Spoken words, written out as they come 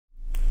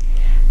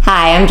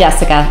Hi, I'm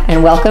Jessica,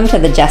 and welcome to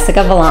the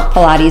Jessica Valant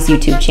Pilates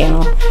YouTube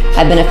channel.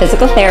 I've been a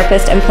physical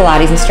therapist and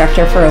Pilates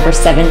instructor for over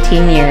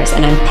 17 years,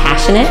 and I'm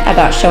passionate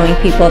about showing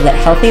people that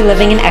healthy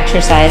living and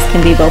exercise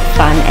can be both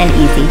fun and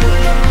easy.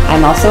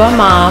 I'm also a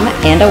mom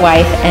and a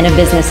wife and a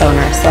business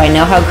owner, so I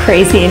know how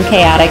crazy and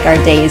chaotic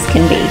our days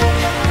can be.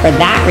 For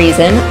that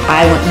reason,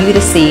 I want you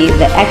to see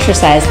that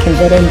exercise can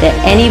fit into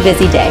any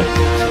busy day.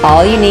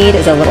 All you need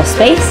is a little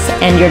space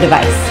and your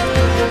device.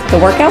 The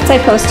workouts I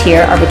post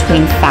here are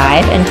between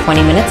 5 and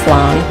 20 minutes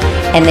long,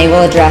 and they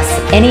will address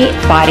any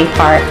body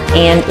part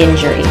and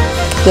injury.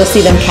 You'll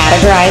see them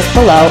categorized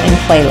below in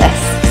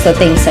playlists, so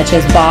things such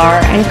as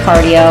bar and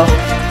cardio,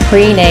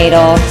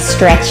 prenatal,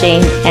 stretching,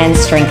 and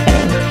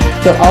strengthening.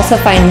 You'll also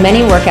find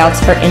many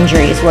workouts for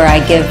injuries where I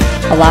give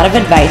a lot of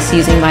advice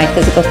using my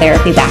physical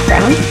therapy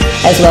background,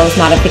 as well as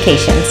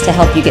modifications to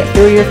help you get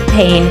through your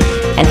pain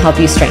and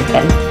help you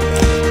strengthen.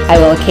 I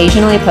will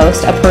occasionally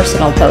post a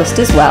personal post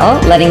as well,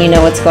 letting you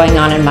know what's going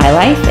on in my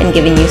life and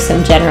giving you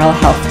some general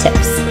health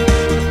tips.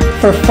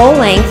 For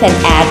full-length and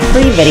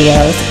ad-free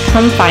videos,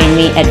 come find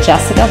me at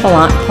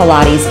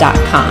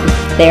jessicavalantpilates.com.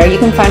 There you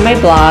can find my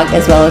blog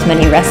as well as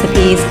many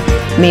recipes,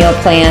 meal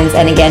plans,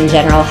 and again,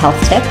 general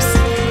health tips.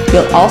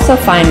 You'll also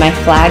find my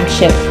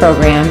flagship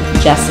program,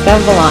 Jessica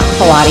Valant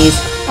Pilates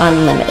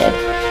Unlimited.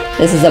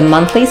 This is a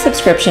monthly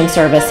subscription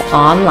service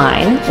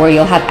online where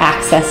you'll have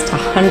access to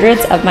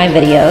hundreds of my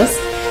videos,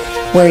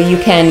 where you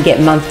can get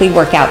monthly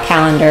workout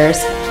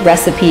calendars,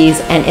 recipes,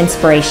 and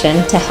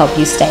inspiration to help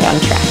you stay on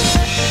track.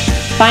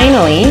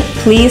 Finally,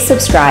 please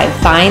subscribe.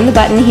 Find the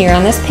button here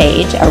on this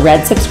page, a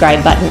red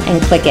subscribe button, and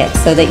click it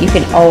so that you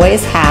can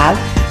always have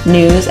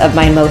news of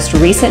my most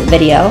recent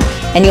video,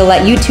 and you'll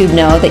let YouTube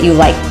know that you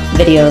like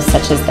videos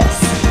such as this.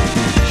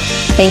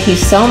 Thank you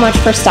so much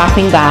for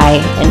stopping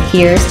by, and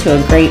here's to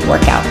a great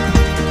workout.